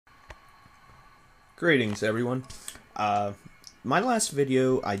Greetings, everyone. Uh, my last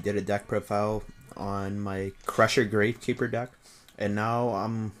video, I did a deck profile on my Crusher Gravekeeper deck, and now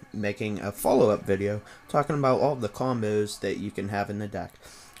I'm making a follow-up video talking about all the combos that you can have in the deck.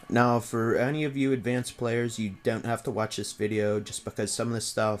 Now, for any of you advanced players, you don't have to watch this video just because some of the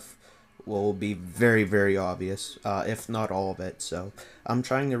stuff will be very, very obvious, if not all of it. So I'm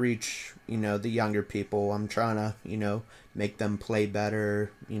trying to reach, the younger people. I'm trying to, make them play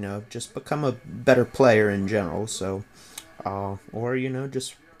better, just become a better player in general. So, or,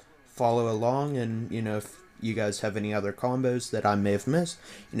 just follow along, and, if you guys have any other combos that I may have missed,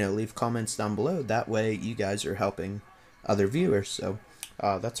 leave comments down below. That way you guys are helping other viewers. So,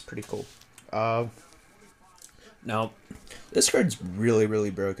 that's pretty cool. Now, this card's really, really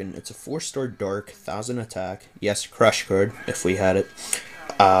broken. It's a 4-star Dark, 1000 attack. Yes, Crush card, if we had it.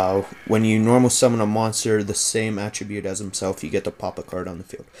 When you normal summon a monster the same attribute as himself, you get to pop a card on the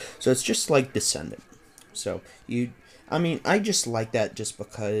field. So it's just like Descendant. So, I just like that just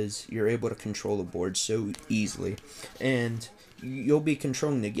because you're able to control the board so easily. And you'll be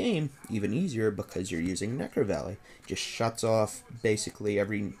controlling the game even easier because you're using Necro Valley. Just shuts off basically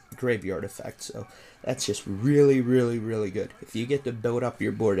every graveyard effect. So that's just really, really, really good. If you get to build up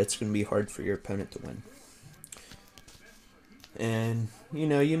your board, it's going to be hard for your opponent to win. And,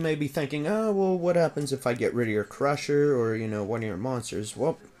 you may be thinking, oh, well, what happens if I get rid of your Crusher or, one of your monsters?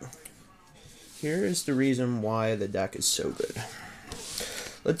 Well, here is the reason why the deck is so good.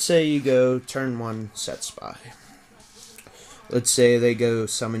 Let's say you go turn 1, set Spy. Let's say they go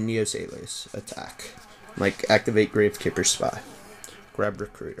summon Neos Alias, attack. Like, activate Gravekeeper Spy. Grab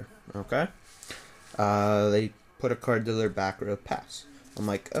Recruiter, okay? They put a card to their back row, pass. I'm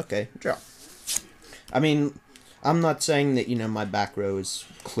like, okay, draw. I'm not saying that, my back row is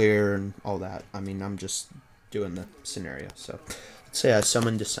clear and all that. I'm just doing the scenario. So, let's say I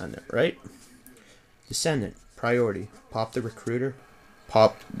summon Descendant, right? Descendant, priority. Pop the Recruiter.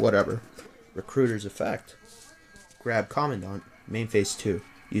 Pop whatever. Recruiter's effect. Grab Commandant. Main phase 2.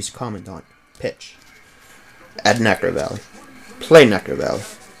 Use Commandant. Pitch. Add Necro Valley. Play Necro Valley.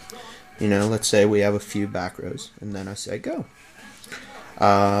 Let's say we have a few back rows. And then I say go.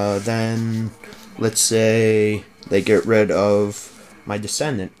 Then, let's say they get rid of my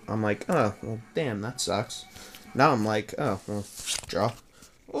Descendant. I'm like, oh, well, damn, that sucks. Now I'm like, oh, well, draw.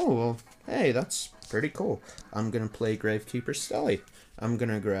 Oh, well, hey, that's pretty cool. I'm going to play Gravekeeper Stelly. I'm going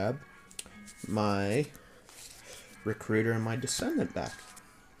to grab my Recruiter and my Descendant back.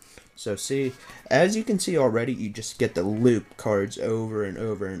 So see, as you can see already, you just get to loop cards over and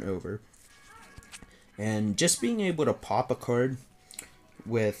over and over. And just being able to pop a card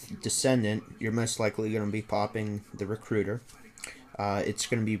with Descendant, you're most likely going to be popping the Recruiter. It's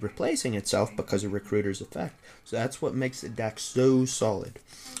going to be replacing itself because of Recruiter's effect. So that's what makes the deck so solid.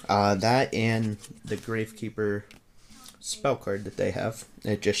 That and the Gravekeeper spell card that they have.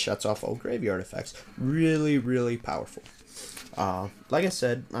 It just shuts off all graveyard effects. Really, really powerful. Like I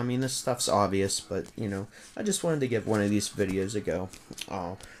said, this stuff's obvious, but, I just wanted to give one of these videos a go.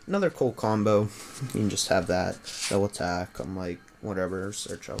 Another cool combo. You can just have that. Double attack. I'm like, whatever,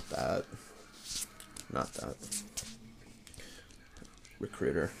 search out that. Not that.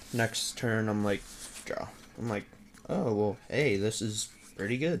 Recruiter. Next turn, I'm like, draw. I'm like, oh, well, hey, this is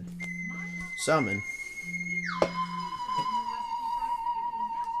pretty good. Summon.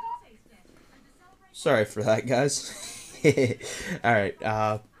 Sorry for that, guys. Alright,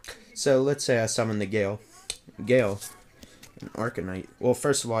 so let's say I summon the Gale. Gale, an Arcanite. Well,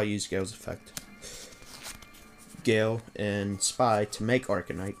 first of all, I use Gale's effect. Gale and Spy to make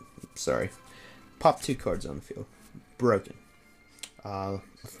Arcanite. Sorry. Pop 2 cards on the field. Broken. Of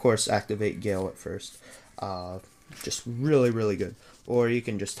course, activate Gale at first. Just really, really good. Or you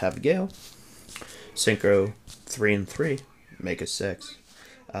can just have Gale. Synchro 3 and 3. Make a 6.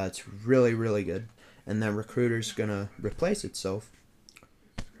 It's really, really good. And then Recruiter's gonna replace itself.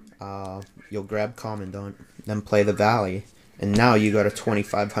 You'll grab Commandant, then play the Valley, and now you got a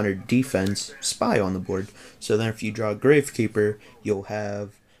 2500 defense Spy on the board. So then if you draw a Gravekeeper, you'll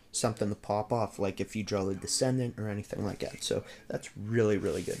have something to pop off, like if you draw the Descendant or anything like that. So that's really,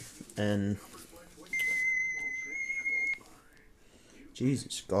 really good. And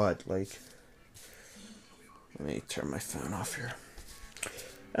Jesus God, like, let me turn my phone off here.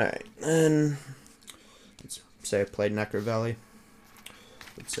 Alright, and let's say I played Necro Valley.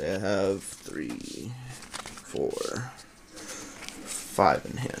 Let's say I have 3, 4, 5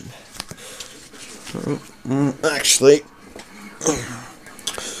 in hand. Actually,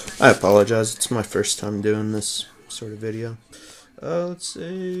 I apologize. It's my first time doing this sort of video. Let's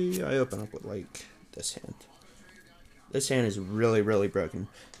say I open up with, like, this hand. This hand is really, really broken.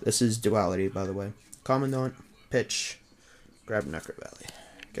 This is Duality, by the way. Commandant, pitch, grab Necker Valley.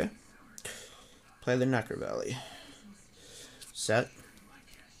 Okay? Play the Necker Valley. Set.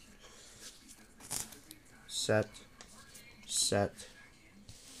 Set. Set.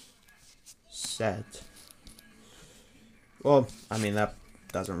 Set. Well, I mean, that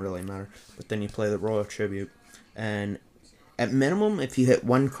doesn't really matter. But then you play the Royal Tribute. And at minimum, if you hit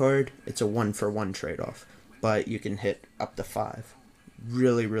one card, it's a 1-for-1 trade-off. But you can hit up to 5.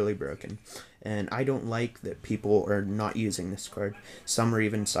 Really, really broken. And I don't like that people are not using this card. Some are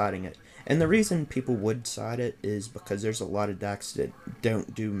even siding it. And the reason people would side it is because there's a lot of decks that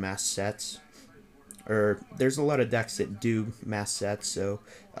don't do mass sets. Or there's a lot of decks that do mass sets, so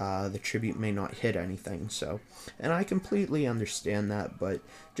the tribute may not hit anything. So, and I completely understand that, but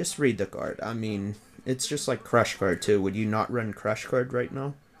just read the card. I mean, it's just like Crush Card too. Would you not run Crush Card right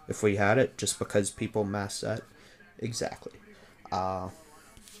now if we had it, just because people mass set? Exactly. So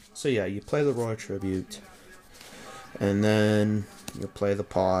yeah, you play the Royal Tribute, and then you play the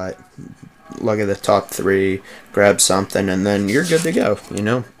pot. Look at the top 3, grab something, and then you're good to go. You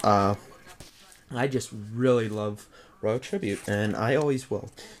know. I just really love Royal Tribute, and I always will.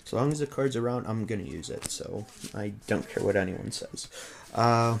 So long as the card's around, I'm going to use it, so I don't care what anyone says.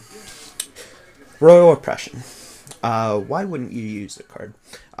 Royal Oppression. Why wouldn't you use the card?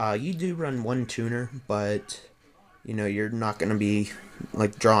 You do run 1 tuner, but, you know, you're not going to be,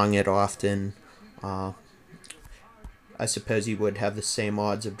 like, drawing it often. I suppose you would have the same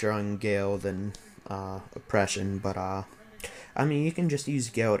odds of drawing Gale than Oppression, but, I mean, you can just use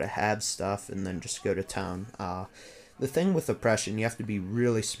Gale to have stuff and then just go to town. The thing with Oppression, you have to be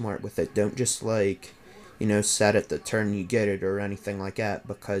really smart with it. Don't just, like, you know, set it the turn you get it or anything like that,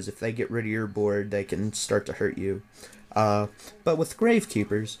 because if they get rid of your board, they can start to hurt you. But with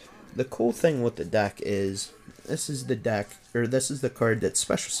Gravekeepers, the cool thing with the deck is this is the deck, or this is the card that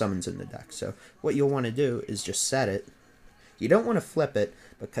special summons in the deck. So what you'll want to do is just set it. You don't want to flip it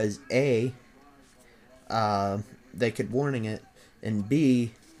because A, they could warning it, and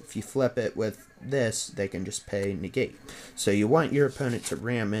B, if you flip it with this, they can just pay negate. So you want your opponent to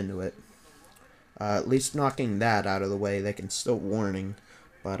ram into it, at least knocking that out of the way. They can still warning,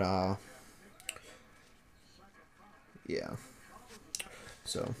 but yeah.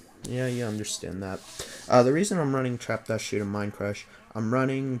 So yeah, you understand that. The reason I'm running Trap Dust Shoot and Mind Crush, I'm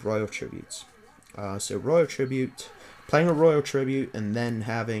running Royal Tributes. So Royal Tribute, playing a Royal Tribute and then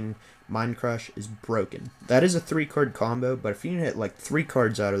having Mind Crush is broken. That is a 3-card combo, but if you hit like 3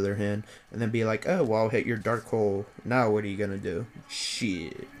 cards out of their hand and then be like, oh, well, I'll hit your Dark Hole, now what are you gonna do?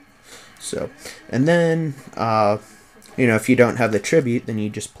 Shit. So, and then, you know, if you don't have the Tribute, then you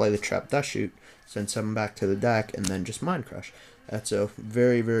just play the Trap Dust Shoot, send something back to the deck, and then just Mind Crush. That's a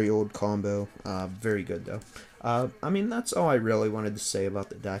very, very old combo. Very good, though. I mean, that's all I really wanted to say about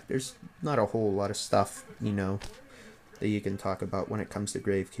the deck. There's not a whole lot of stuff, you know, that you can talk about when it comes to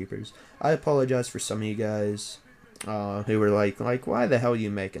Gravekeepers. I apologize for some of you guys who were like, why the hell are you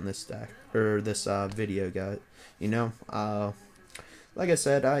making this deck, or this video, guy? You know, like I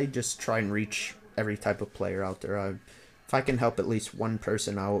said, I just try and reach every type of player out there. If I can help at least one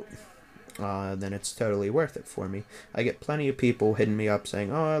person out, then it's totally worth it for me. I get plenty of people hitting me up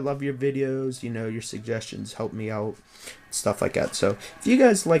saying, oh, I love your videos, you know, your suggestions help me out, stuff like that. So if you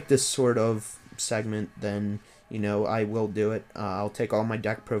guys like this sort of segment, then, you know, I will do it. I'll take all my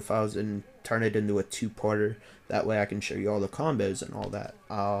deck profiles and turn it into a 2-parter. That way I can show you all the combos and all that.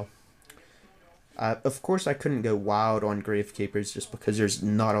 Of course, I couldn't go wild on Gravekeepers just because there's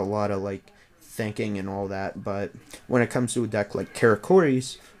not a lot of, like, thinking and all that. But when it comes to a deck like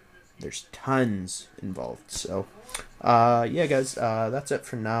Karakuri's, there's tons involved. So, yeah, guys, that's it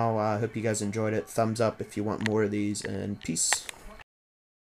for now. I hope you guys enjoyed it. Thumbs up if you want more of these, and peace.